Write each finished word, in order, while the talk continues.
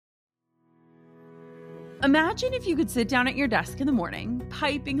Imagine if you could sit down at your desk in the morning,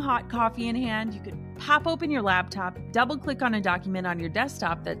 piping hot coffee in hand. You could pop open your laptop, double-click on a document on your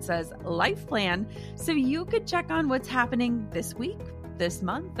desktop that says Life Plan, so you could check on what's happening this week, this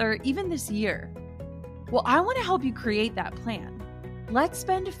month, or even this year. Well, I want to help you create that plan. Let's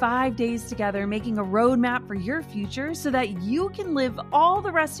spend 5 days together making a roadmap for your future so that you can live all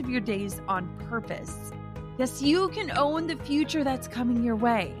the rest of your days on purpose. Yes, you can own the future that's coming your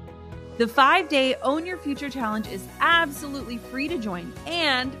way. The 5-day Own Your Future Challenge is absolutely free to join,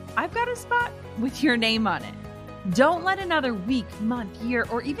 and I've got a spot with your name on it. Don't let another week, month, year,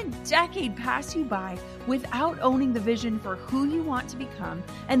 or even decade pass you by without owning the vision for who you want to become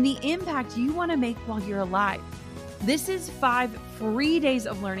and the impact you want to make while you're alive. This is 5 free days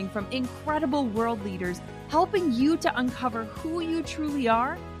of learning from incredible world leaders, helping you to uncover who you truly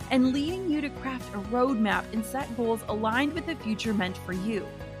are and leading you to craft a roadmap and set goals aligned with the future meant for you.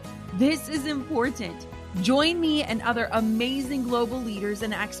 This is important. Join me and other amazing global leaders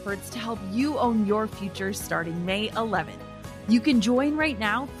and experts to help you own your future starting May 11th. You can join right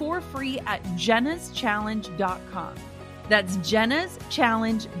now for free at jennaschallenge.com. That's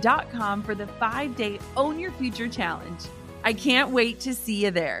jennaschallenge.com for the 5-day Own Your Future Challenge. I can't wait to see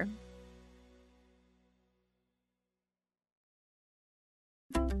you there.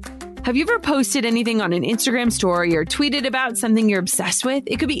 Have you ever posted anything on an Instagram story or tweeted about something you're obsessed with?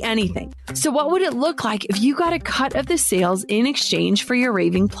 It could be anything. So what would it look like if you got a cut of the sales in exchange for your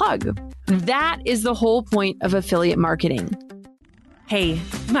raving plug? That is the whole point of affiliate marketing. Hey,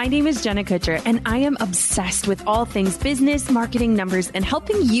 my name is Jenna Kutcher, and I am obsessed with all things business, marketing, numbers, and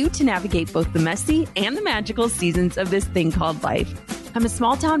helping you to navigate both the messy and the magical seasons of this thing called life. I'm a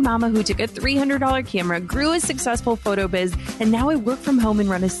small town mama who took a $300 camera, grew a successful photo biz, and now I work from home and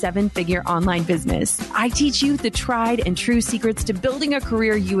run a 7-figure online business. I teach you the tried and true secrets to building a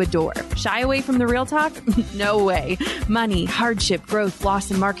career you adore. Shy away from the real talk? No way. Money, hardship, growth, loss,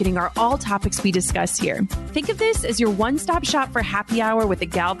 and marketing are all topics we discuss here. Think of this as your one-stop shop for happy hour with a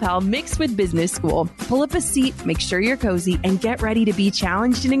gal pal mixed with business school. Pull up a seat, make sure you're cozy, and get ready to be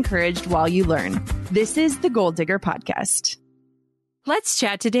challenged and encouraged while you learn. This is the Goal Digger Podcast. Let's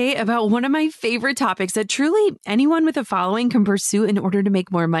chat today about one of my favorite topics that truly anyone with a following can pursue in order to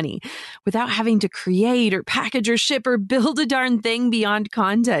make more money without having to create or package or ship or build a darn thing beyond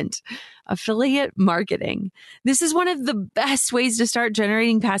content. Affiliate marketing. This is one of the best ways to start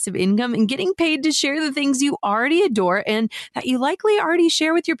generating passive income and getting paid to share the things you already adore and that you likely already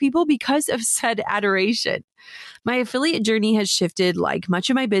share with your people because of said adoration. My affiliate journey has shifted like much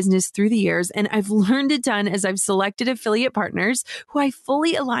of my business through the years, and I've learned a ton as I've selected affiliate partners who I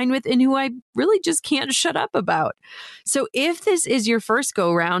fully align with and who I really just can't shut up about. So if this is your first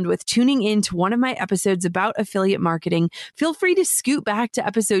go around with tuning into one of my episodes about affiliate marketing, feel free to scoot back to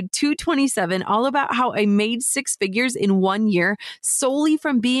episode 227, all about how I made 6 figures in 1 year solely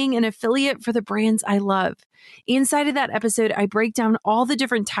from being an affiliate for the brands I love. Inside of that episode, I break down all the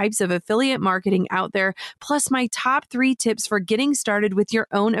different types of affiliate marketing out there, plus my top 3 tips for getting started with your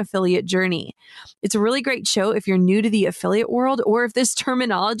own affiliate journey. It's a really great show if you're new to the affiliate world or if this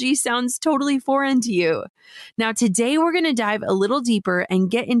terminology sounds totally foreign to you. Now, today we're going to dive a little deeper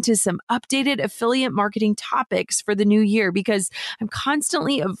and get into some updated affiliate marketing topics for the new year because I'm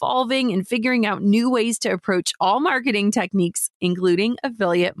constantly evolving and figuring out new ways to approach all marketing techniques, including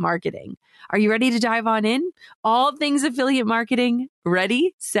affiliate marketing. Are you ready to dive on in? All things affiliate marketing.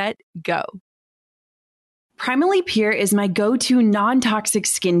 Ready, set, go. Primally Pure is my go-to non-toxic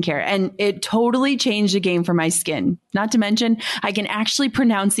skincare, and it totally changed the game for my skin. Not to mention, I can actually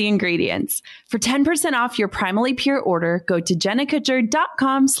pronounce the ingredients. For 10% off your Primally Pure order, go to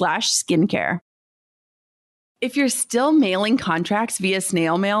jennakutcher.com/skincare. If you're still mailing contracts via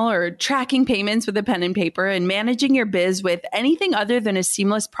snail mail or tracking payments with a pen and paper and managing your biz with anything other than a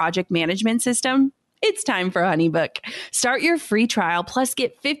seamless project management system, it's time for HoneyBook. Start your free trial plus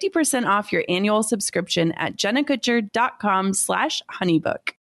get 50% off your annual subscription at jennakutcher.com/honeybook.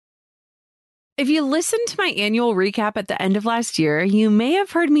 If you listened to my annual recap at the end of last year, you may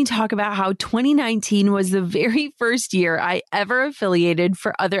have heard me talk about how 2019 was the very first year I ever affiliated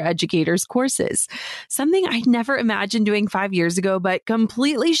for other educators' courses. Something I'd never imagined doing 5 years ago, but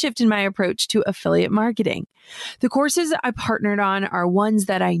completely shifted my approach to affiliate marketing. The courses I partnered on are ones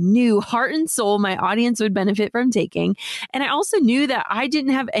that I knew heart and soul my audience would benefit from taking. And I also knew that I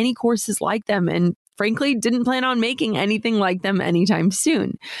didn't have any courses like them. And frankly didn't plan on making anything like them anytime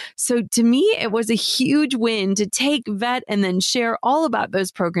soon. So to me, it was a huge win to take, vet, and then share all about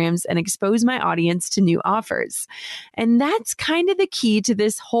those programs and expose my audience to new offers. And that's kind of the key to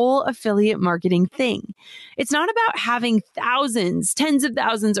this whole affiliate marketing thing. It's not about having thousands, tens of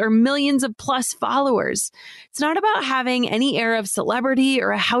thousands, or millions of plus followers. It's not about having any air of celebrity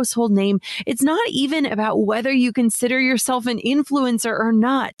or a household name. It's not even about whether you consider yourself an influencer or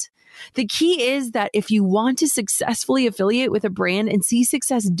not. The key is that if you want to successfully affiliate with a brand and see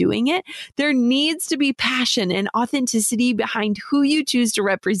success doing it, there needs to be passion and authenticity behind who you choose to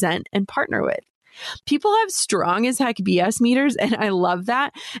represent and partner with. People have strong as heck BS meters, and I love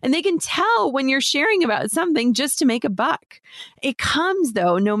that. And they can tell when you're sharing about something just to make a buck. It comes,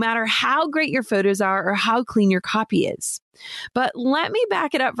 though, no matter how great your photos are or how clean your copy is. But let me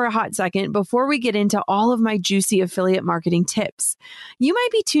back it up for a hot second before we get into all of my juicy affiliate marketing tips. You might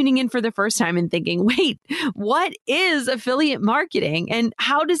be tuning in for the first time and thinking, wait, what is affiliate marketing and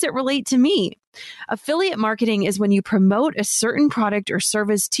how does it relate to me? Affiliate marketing is when you promote a certain product or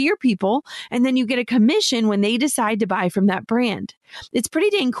service to your people, and then you get a commission when they decide to buy from that brand. It's pretty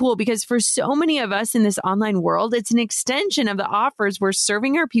dang cool because for so many of us in this online world, it's an extension of the offers we're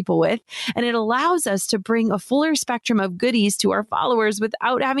serving our people with, and it allows us to bring a fuller spectrum of goodies to our followers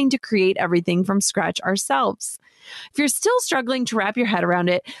without having to create everything from scratch ourselves. If you're still struggling to wrap your head around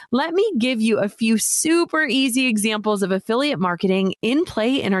it, let me give you a few super easy examples of affiliate marketing in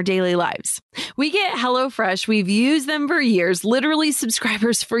play in our daily lives. We get HelloFresh. We've used them for years, literally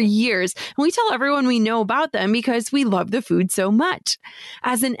subscribers for years. And we tell everyone we know about them because we love the food so much.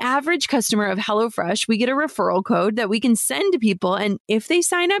 As an average customer of HelloFresh, we get a referral code that we can send to people. And if they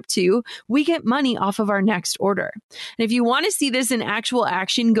sign up too, we get money off of our next order. And if you want to see this in actual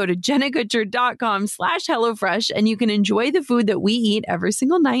action, go to jennakutcher.com/HelloFresh and you can enjoy the food that we eat every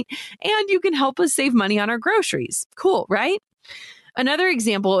single night, and you can help us save money on our groceries. Cool, right? Another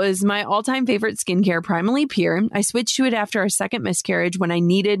example is my all-time favorite skincare, Primally Pure. I switched to it after our second miscarriage when I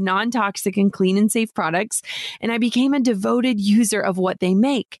needed non-toxic and clean and safe products, and I became a devoted user of what they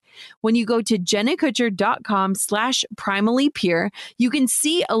make. When you go to jennakutcher.com/Primally Pure, you can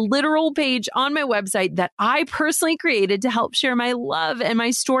see a literal page on my website that I personally created to help share my love and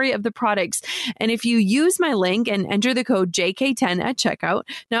my story of the products. And if you use my link and enter the code JK10 at checkout,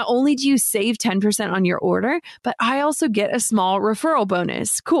 not only do you save 10% on your order, but I also get a small referral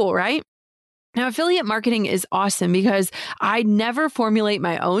bonus. Cool, right? Now, affiliate marketing is awesome because I never formulate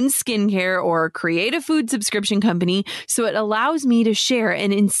my own skincare or create a food subscription company, so it allows me to share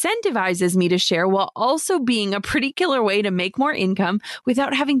and incentivizes me to share while also being a pretty killer way to make more income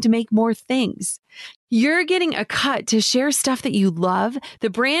without having to make more things. You're getting a cut to share stuff that you love, the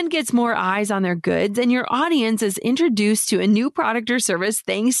brand gets more eyes on their goods, and your audience is introduced to a new product or service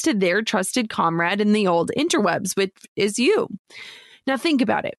thanks to their trusted comrade in the old interwebs, which is you. Now think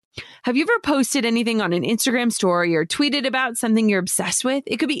about it. Have you ever posted anything on an Instagram story or tweeted about something you're obsessed with?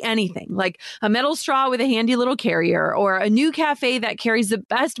 It could be anything, like a metal straw with a handy little carrier, or a new cafe that carries the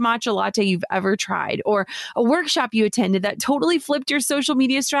best matcha latte you've ever tried, or a workshop you attended that totally flipped your social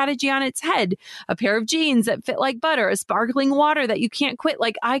media strategy on its head, a pair of jeans that fit like butter, a sparkling water that you can't quit.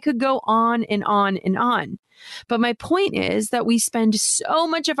 Like, I could go on and on and on. But my point is that we spend so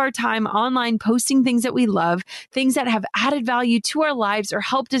much of our time online posting things that we love, things that have added value to our lives or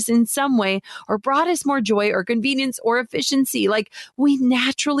helped us in some way or brought us more joy or convenience or efficiency. Like, we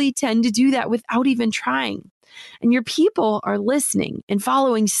naturally tend to do that without even trying. And your people are listening and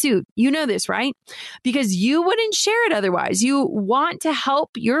following suit. You know this, right? Because you wouldn't share it otherwise. You want to help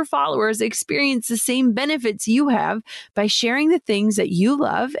your followers experience the same benefits you have by sharing the things that you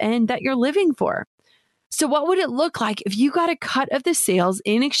love and that you're living for. So what would it look like if you got a cut of the sales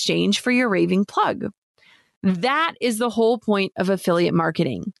in exchange for your raving plug? That is the whole point of affiliate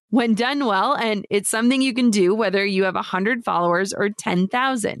marketing. When done well, and it's something you can do whether you have 100 followers or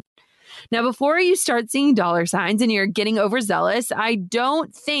 10,000. Now, before you start seeing dollar signs and you're getting overzealous, I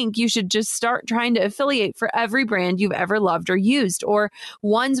don't think you should just start trying to affiliate for every brand you've ever loved or used, or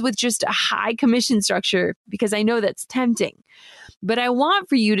ones with just a high commission structure, because I know that's tempting. But I want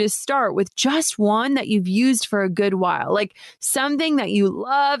for you to start with just one that you've used for a good while, like something that you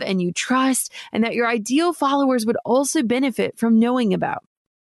love and you trust and that your ideal followers would also benefit from knowing about.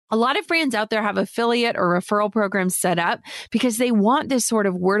 A lot of brands out there have affiliate or referral programs set up because they want this sort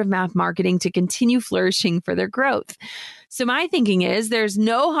of word of mouth marketing to continue flourishing for their growth. So my thinking is there's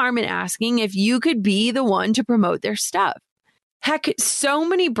no harm in asking if you could be the one to promote their stuff. Heck, so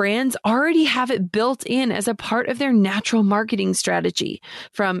many brands already have it built in as a part of their natural marketing strategy.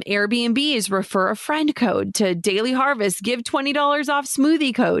 From Airbnb's refer a friend code to Daily Harvest give $20 off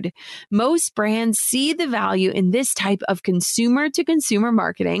smoothie code. Most brands see the value in this type of consumer to consumer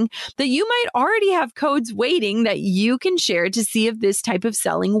marketing that you might already have codes waiting that you can share to see if this type of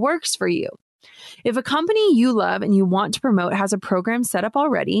selling works for you. If a company you love and you want to promote has a program set up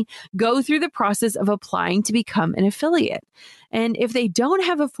already, go through the process of applying to become an affiliate. And if they don't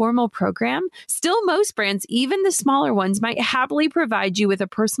have a formal program, still most brands, even the smaller ones, might happily provide you with a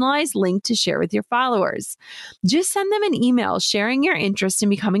personalized link to share with your followers. Just send them an email sharing your interest in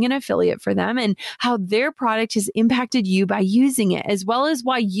becoming an affiliate for them and how their product has impacted you by using it, as well as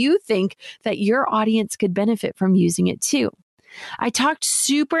why you think that your audience could benefit from using it too. I talked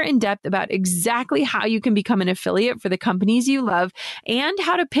super in depth about exactly how you can become an affiliate for the companies you love and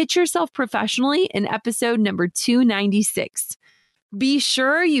how to pitch yourself professionally in episode number 296. Be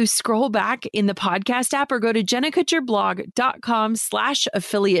sure you scroll back in the podcast app or go to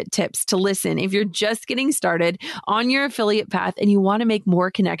jennakutcherblog.com/affiliate tips to listen if you're just getting started on your affiliate path and you want to make more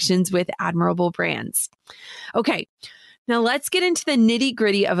connections with admirable brands. Okay, now let's get into the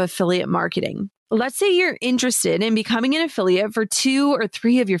nitty-gritty of affiliate marketing. Let's say you're interested in becoming an affiliate for 2 or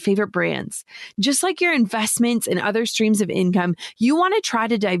 3 of your favorite brands. Just like your investments and other streams of income, you want to try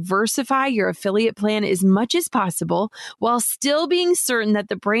to diversify your affiliate plan as much as possible while still being certain that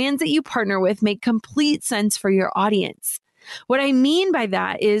the brands that you partner with make complete sense for your audience. What I mean by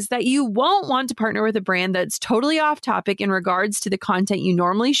that is that you won't want to partner with a brand that's totally off topic in regards to the content you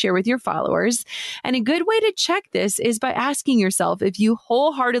normally share with your followers. And a good way to check this is by asking yourself if you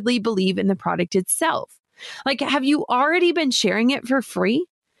wholeheartedly believe in the product itself. Like, have you already been sharing it for free?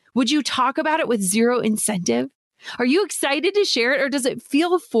 Would you talk about it with zero incentive? Are you excited to share it, or does it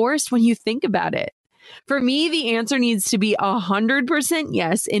feel forced when you think about it? For me, the answer needs to be 100%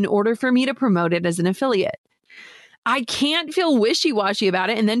 yes in order for me to promote it as an affiliate. I can't feel wishy-washy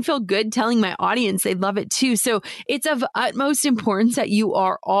about it and then feel good telling my audience they'd love it too. So it's of utmost importance that you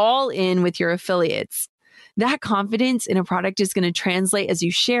are all in with your affiliates. That confidence in a product is going to translate as you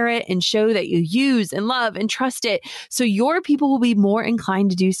share it and show that you use and love and trust it. So your people will be more inclined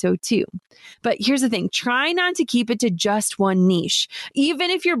to do so too. But here's the thing, try not to keep it to just one niche. Even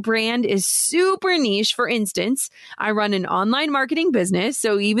if your brand is super niche, for instance, I run an online marketing business.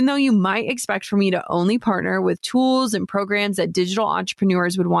 So even though you might expect for me to only partner with tools and programs that digital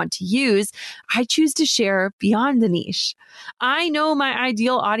entrepreneurs would want to use, I choose to share beyond the niche. I know my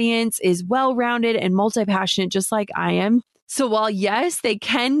ideal audience is well-rounded and multi-passionate just like I am. So while yes, they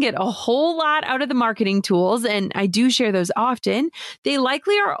can get a whole lot out of the marketing tools, and I do share those often, they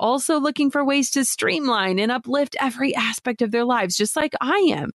likely are also looking for ways to streamline and uplift every aspect of their lives, just like I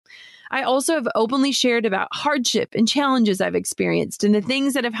am. I also have openly shared about hardship and challenges I've experienced and the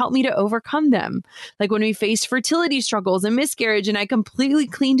things that have helped me to overcome them. Like when we faced fertility struggles and miscarriage, and I completely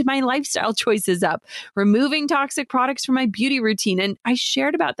cleaned my lifestyle choices up, removing toxic products from my beauty routine. And I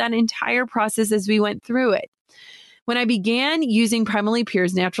shared about that entire process as we went through it. When I began using Primally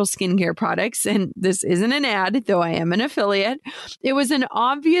Pure's natural skincare products, and this isn't an ad, though I am an affiliate, it was an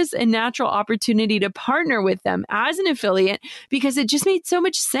obvious and natural opportunity to partner with them as an affiliate because it just made so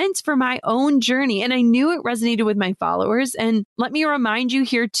much sense for my own journey. And I knew it resonated with my followers. And let me remind you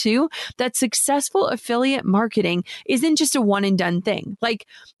here too, that successful affiliate marketing isn't just a one and done thing. Like,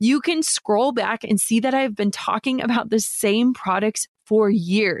 you can scroll back and see that I've been talking about the same products for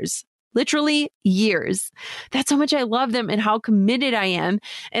years. Literally years. That's how much I love them and how committed I am.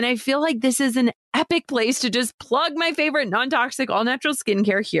 And I feel like this is an epic place to just plug my favorite non-toxic all-natural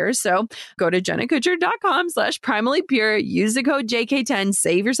skincare here. So go to jennakutcher.com/primallypure, use the code JK10,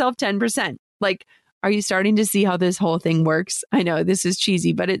 save yourself 10%. Like, are you starting to see how this whole thing works? I know this is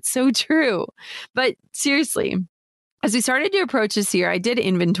cheesy, but it's so true. But seriously, as we started to approach this year, I did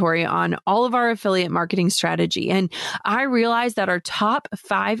inventory on all of our affiliate marketing strategy, and I realized that our top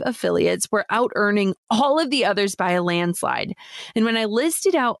 5 affiliates were out earning all of the others by a landslide. And when I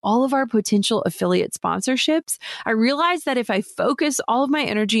listed out all of our potential affiliate sponsorships, I realized that if I focus all of my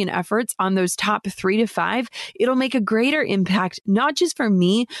energy and efforts on those top 3 to 5, it'll make a greater impact, not just for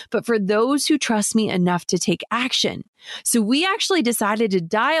me, but for those who trust me enough to take action. So we actually decided to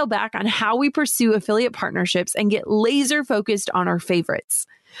dial back on how we pursue affiliate partnerships and get laser focused on our favorites.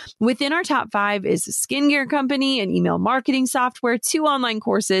 Within our top 5 is a skincare company, an email marketing software, 2 online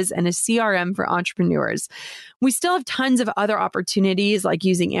courses, and a CRM for entrepreneurs. We still have tons of other opportunities like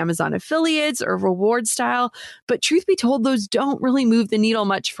using Amazon affiliates or reward style, but truth be told, those don't really move the needle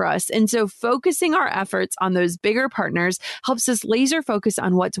much for us. And so focusing our efforts on those bigger partners helps us laser focus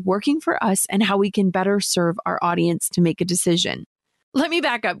on what's working for us and how we can better serve our audience to make a decision. Let me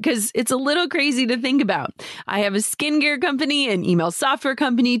back up because it's a little crazy to think about. I have a skincare company, an email software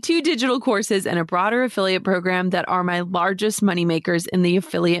company, 2 digital courses, and a broader affiliate program that are my largest moneymakers in the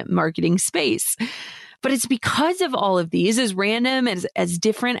affiliate marketing space. But it's because of all of these, as random and as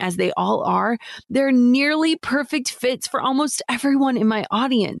different as they all are, they're nearly perfect fits for almost everyone in my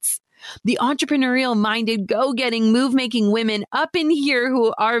audience. The entrepreneurial minded, go-getting, move-making women up in here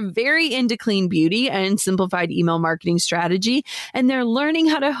who are very into clean beauty and simplified email marketing strategy, and they're learning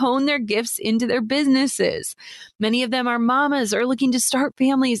how to hone their gifts into their businesses. Many of them are mamas or looking to start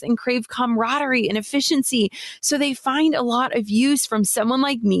families and crave camaraderie and efficiency, so they find a lot of use from someone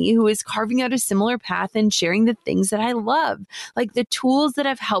like me who is carving out a similar path and sharing the things that I love, like the tools that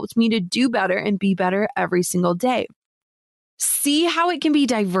have helped me to do better and be better every single day. See how it can be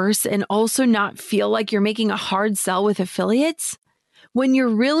diverse and also not feel like you're making a hard sell with affiliates? When you're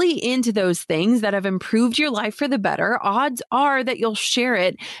really into those things that have improved your life for the better, odds are that you'll share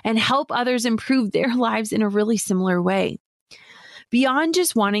it and help others improve their lives in a really similar way. Beyond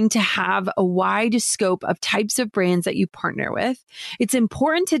just wanting to have a wide scope of types of brands that you partner with, it's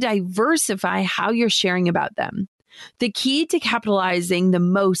important to diversify how you're sharing about them. The key to capitalizing the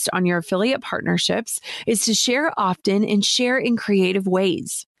most on your affiliate partnerships is to share often and share in creative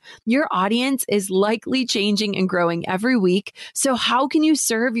ways. Your audience is likely changing and growing every week, so how can you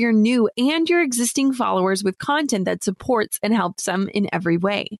serve your new and your existing followers with content that supports and helps them in every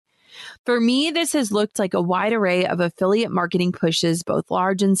way? For me, this has looked like a wide array of affiliate marketing pushes, both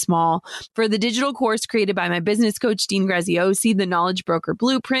large and small. For the digital course created by my business coach, Dean Graziosi, The Knowledge Broker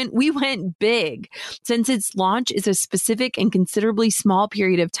Blueprint, we went big. Since its launch is a specific and considerably small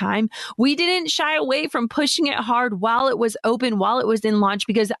period of time, we didn't shy away from pushing it hard while it was open, while it was in launch,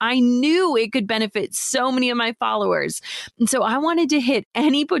 because I knew it could benefit so many of my followers. And so I wanted to hit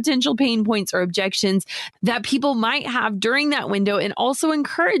any potential pain points or objections that people might have during that window and also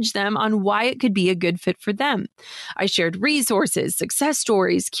encourage them on why it could be a good fit for them. I shared resources, success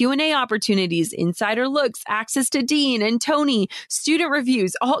stories, Q&A opportunities, insider looks, access to Dean and Tony, student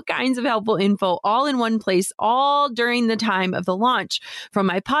reviews, all kinds of helpful info, all in one place, all during the time of the launch, from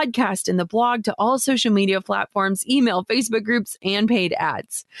my podcast and the blog to all social media platforms, email, Facebook groups, and paid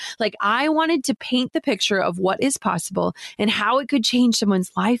ads. Like, I wanted to paint the picture of what is possible and how it could change someone's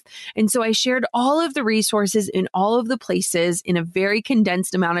life. And so I shared all of the resources in all of the places in a very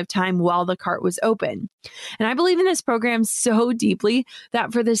condensed amount of time while the cart was open. And I believe in this program so deeply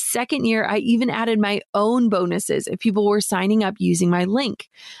that for the second year, I even added my own bonuses if people were signing up using my link.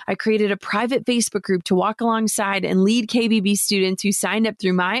 I created a private Facebook group to walk alongside and lead KBB students who signed up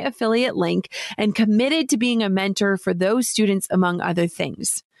through my affiliate link and committed to being a mentor for those students, among other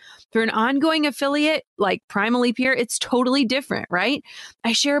things. For an ongoing affiliate like Primal Leap Year, it's totally different, right?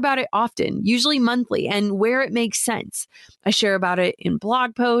 I share about it often, usually monthly, and where it makes sense. I share about it in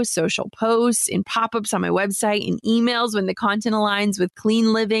blog posts, social posts, in pop-ups on my website, in emails when the content aligns with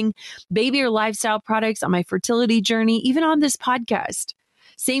clean living, baby or lifestyle products on my fertility journey, even on this podcast.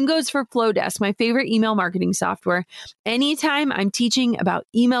 Same goes for Flowdesk, my favorite email marketing software. Anytime I'm teaching about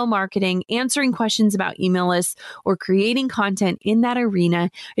email marketing, answering questions about email lists, or creating content in that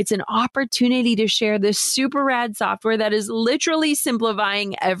arena, it's an opportunity to share this super rad software that is literally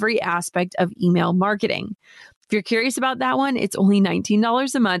simplifying every aspect of email marketing. If you're curious about that one, it's only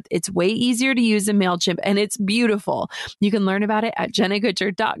 $19 a month. It's way easier to use than MailChimp, and it's beautiful. You can learn about it at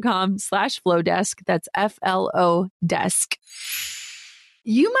jennakutcher.com/Flowdesk. That's FLO desk.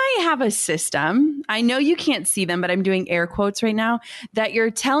 You might have a system. I know you can't see them, but I'm doing air quotes right now, that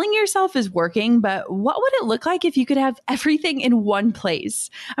you're telling yourself is working, but what would it look like if you could have everything in one place?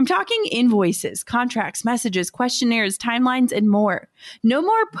 I'm talking invoices, contracts, messages, questionnaires, timelines, and more. No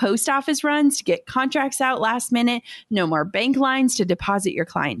more post office runs to get contracts out last minute. No more bank lines to deposit your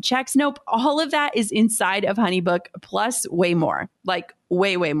client checks. Nope. All of that is inside of HoneyBook, plus way more. Like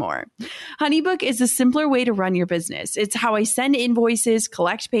way, way more. HoneyBook is a simpler way to run your business. It's how I send invoices,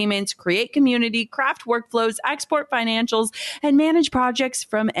 collect payments, create community, craft workflows, export financials, and manage projects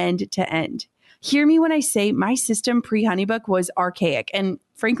from end to end. Hear me when I say my system pre-HoneyBook was archaic and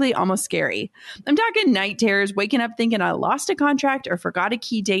frankly almost scary. I'm talking night terrors, waking up thinking I lost a contract or forgot a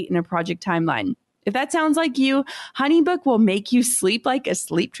key date in a project timeline. If that sounds like you, HoneyBook will make you sleep like a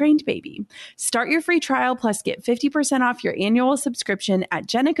sleep-trained baby. Start your free trial plus get 50% off your annual subscription at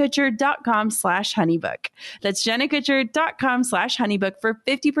jennakutcher.com/honeybook. That's jennakutcher.com/honeybook for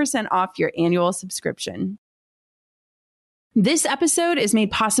 50% off your annual subscription. This episode is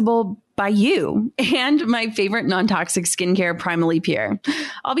made possible by you and my favorite non-toxic skincare, Primally Pure.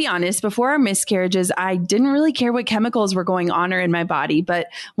 I'll be honest, before our miscarriages, I didn't really care what chemicals were going on or in my body. But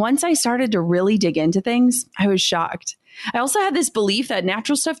once I started to really dig into things, I was shocked. I also had this belief that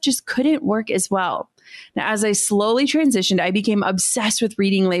natural stuff just couldn't work as well. Now, as I slowly transitioned, I became obsessed with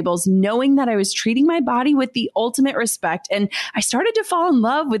reading labels, knowing that I was treating my body with the ultimate respect. And I started to fall in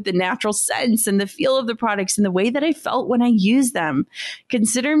love with the natural scents and the feel of the products and the way that I felt when I used them.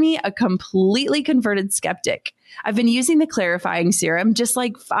 Consider me a completely converted skeptic. I've been using the clarifying serum, just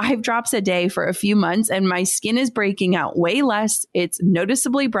like 5 drops a day for a few months, and my skin is breaking out way less. It's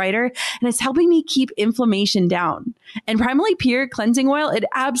noticeably brighter, and it's helping me keep inflammation down. And Primally Pure cleansing oil, it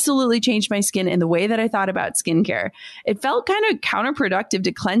absolutely changed my skin in the way that I thought about skincare. It felt kind of counterproductive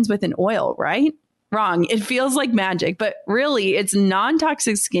to cleanse with an oil, right? Wrong. It feels like magic, but really it's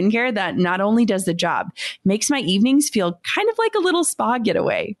non-toxic skincare that not only does the job, makes my evenings feel kind of like a little spa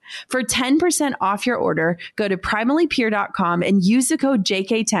getaway. For 10% off your order, go to primallypure.com and use the code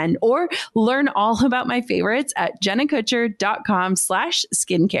JK10 or learn all about my favorites at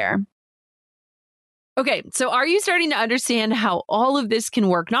jennakutcher.com/skincare. Okay, so are you starting to understand how all of this can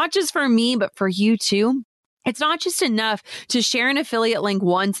work? Not just for me, but for you too? It's not just enough to share an affiliate link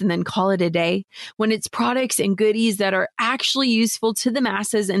once and then call it a day. When it's products and goodies that are actually useful to the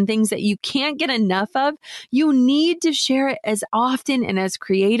masses and things that you can't get enough of, you need to share it as often and as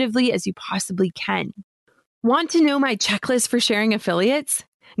creatively as you possibly can. Want to know my checklist for sharing affiliates?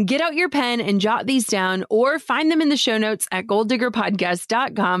 Get out your pen and jot these down or find them in the show notes at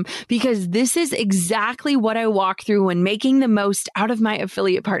golddiggerpodcast.com because this is exactly what I walk through when making the most out of my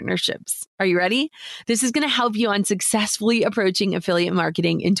affiliate partnerships. Are you ready? This is going to help you on successfully approaching affiliate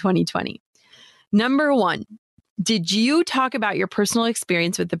marketing in 2020. Number 1, did you talk about your personal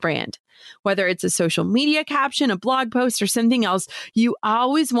experience with the brand? Whether it's a social media caption, a blog post, or something else, you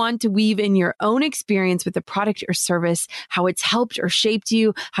always want to weave in your own experience with the product or service, how it's helped or shaped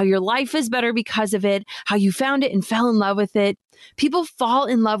you, how your life is better because of it, how you found it and fell in love with it. People fall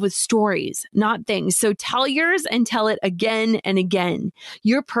in love with stories, not things. So tell yours and tell it again and again.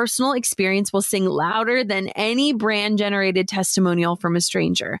 Your personal experience will sing louder than any brand-generated testimonial from a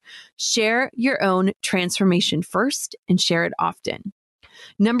stranger. Share your own transformation first and share it often.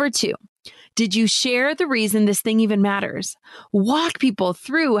 Number 2, did you share the reason this thing even matters? Walk people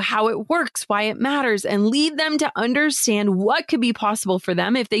through how it works, why it matters, and lead them to understand what could be possible for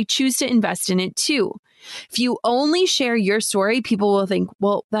them if they choose to invest in it too. If you only share your story, people will think,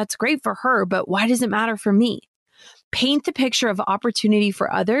 well, that's great for her, but why does it matter for me? Paint the picture of opportunity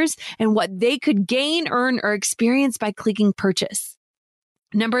for others and what they could gain, earn, or experience by clicking purchase.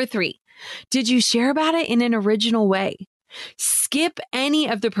 Number 3, did you share about it in an original way? Skip any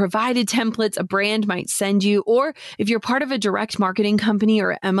of the provided templates a brand might send you, or if you're part of a direct marketing company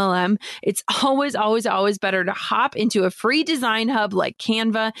or MLM, it's always better to hop into a free design hub like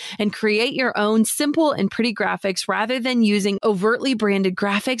Canva and create your own simple and pretty graphics rather than using overtly branded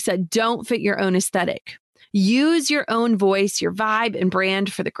graphics that don't fit your own aesthetic. Use your own voice, your vibe, and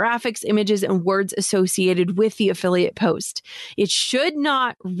brand for the graphics, images, and words associated with the affiliate post. It should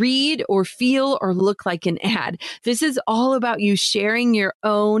not read or feel or look like an ad. This is all about you sharing your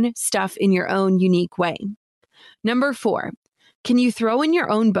own stuff in your own unique way. Number 4, can you throw in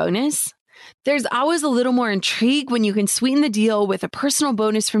your own bonus? There's always a little more intrigue when you can sweeten the deal with a personal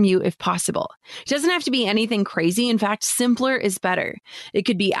bonus from you if possible. It doesn't have to be anything crazy. In fact, simpler is better. It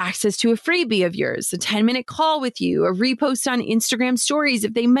could be access to a freebie of yours, a 10-minute call with you, a repost on Instagram stories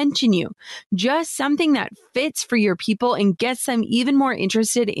if they mention you. Just something that fits for your people and gets them even more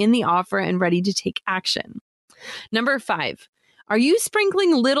interested in the offer and ready to take action. Number 5, are you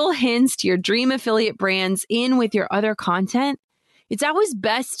sprinkling little hints to your dream affiliate brands in with your other content? It's always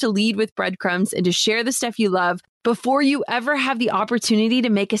best to lead with breadcrumbs and to share the stuff you love before you ever have the opportunity to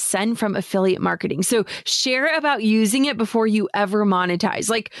make a cent from affiliate marketing. So share about using it before you ever monetize.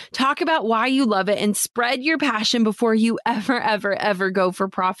 Like, talk about why you love it and spread your passion before you ever go for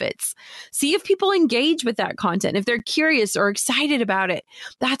profits. See if people engage with that content. If they're curious or excited about it,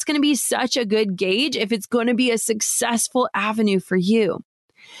 that's going to be such a good gauge if it's going to be a successful avenue for you.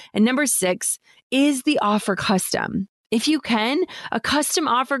 And number 6, is the offer custom? If you can, a custom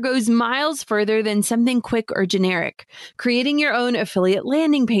offer goes miles further than something quick or generic. Creating your own affiliate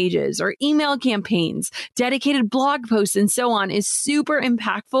landing pages or email campaigns, dedicated blog posts, and so on is super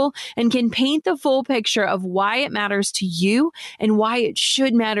impactful and can paint the full picture of why it matters to you and why it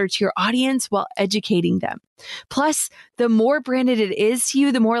should matter to your audience while educating them. Plus, the more branded it is to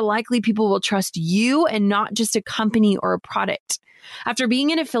you, the more likely people will trust you and not just a company or a product. After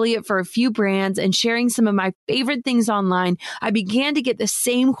being an affiliate for a few brands and sharing some of my favorite things online, I began to get the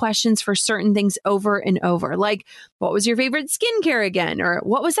same questions for certain things over and over. Like, what was your favorite skincare again? Or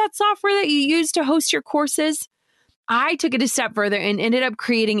what was that software that you used to host your courses? I took it a step further and ended up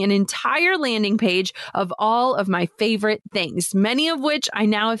creating an entire landing page of all of my favorite things, many of which I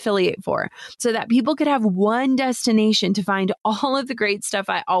now affiliate for, so that people could have one destination to find all of the great stuff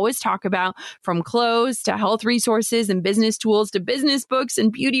I always talk about, from clothes to health resources and business tools to business books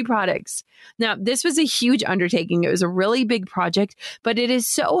and beauty products. Now, this was a huge undertaking. It was a really big project, but it is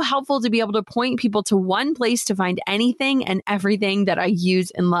so helpful to be able to point people to one place to find anything and everything that I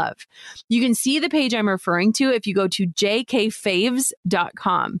use and love. You can see the page I'm referring to if you go to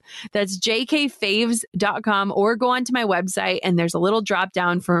jkfaves.com. That's jkfaves.com, or go onto my website and there's a little drop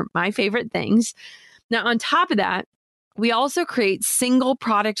down for my favorite things. Now, on top of that, we also create single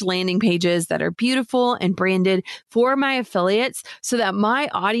product landing pages that are beautiful and branded for my affiliates so that my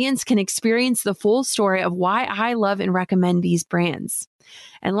audience can experience the full story of why I love and recommend these brands.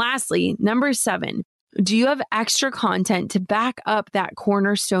 And lastly, number 7, do you have extra content to back up that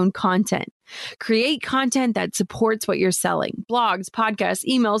cornerstone content? Create content that supports what you're selling. Blogs, podcasts,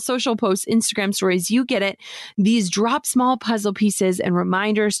 emails, social posts, Instagram stories, you get it. These drop small puzzle pieces and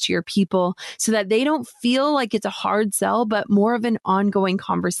reminders to your people so that they don't feel like it's a hard sell, but more of an ongoing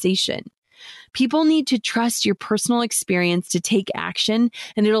conversation. People need to trust your personal experience to take action,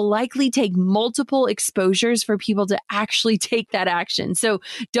 and it'll likely take multiple exposures for people to actually take that action. So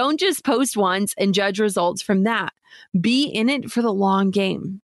don't just post once and judge results from that. Be in it for the long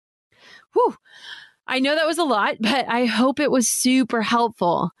game. Whew. I know that was a lot, but I hope it was super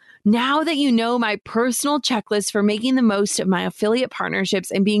helpful. Now that you know my personal checklist for making the most of my affiliate partnerships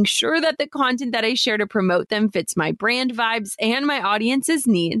and being sure that the content that I share to promote them fits my brand vibes and my audience's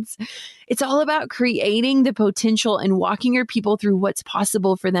needs, it's all about creating the potential and walking your people through what's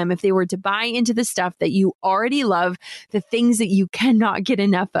possible for them if they were to buy into the stuff that you already love, the things that you cannot get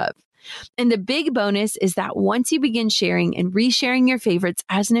enough of. And the big bonus is that once you begin sharing and resharing your favorites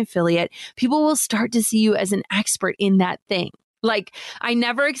as an affiliate, people will start to see you as an expert in that thing. Like, I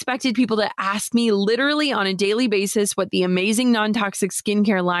never expected people to ask me literally on a daily basis what the amazing non-toxic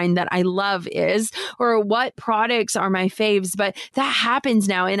skincare line that I love is, or what products are my faves, but that happens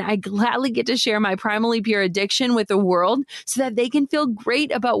now, and I gladly get to share my Primally Pure addiction with the world so that they can feel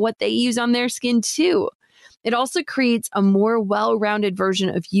great about what they use on their skin too. It also creates a more well-rounded version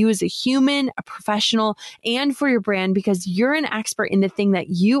of you as a human, a professional, and for your brand, because you're an expert in the thing that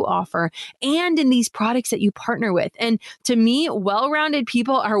you offer and in these products that you partner with. And to me, well-rounded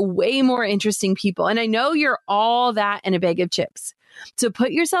people are way more interesting people. And I know you're all that in a bag of chips. So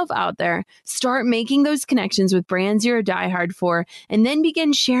put yourself out there, start making those connections with brands you're a diehard for, and then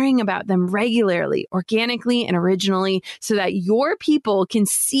begin sharing about them regularly, organically, and originally so that your people can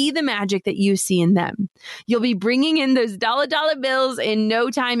see the magic that you see in them. You'll be bringing in those dollar bills in no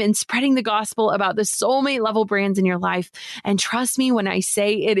time and spreading the gospel about the soulmate level brands in your life. And trust me when I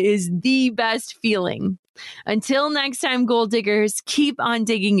say it is the best feeling. Until next time, goal diggers, keep on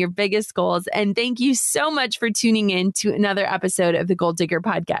digging your biggest goals. And thank you so much for tuning in to another episode of the Goal Digger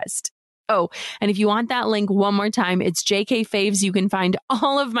Podcast. Oh, and if you want that link one more time, it's JK Faves. You can find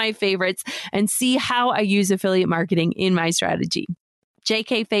all of my favorites and see how I use affiliate marketing in my strategy.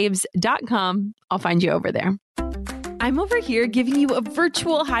 jkfaves.com. I'll find you over there. I'm over here giving you a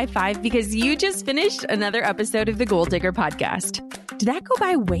virtual high five because you just finished another episode of the Goal Digger Podcast. Did that go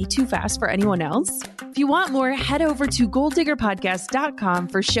by way too fast for anyone else? If you want more, head over to goaldiggerpodcast.com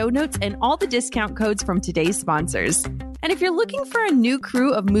for show notes and all the discount codes from today's sponsors. And if you're looking for a new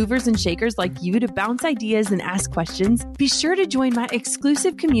crew of movers and shakers like you to bounce ideas and ask questions, be sure to join my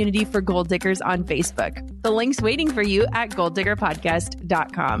exclusive community for Goal Diggers on Facebook. The link's waiting for you at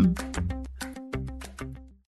goaldiggerpodcast.com.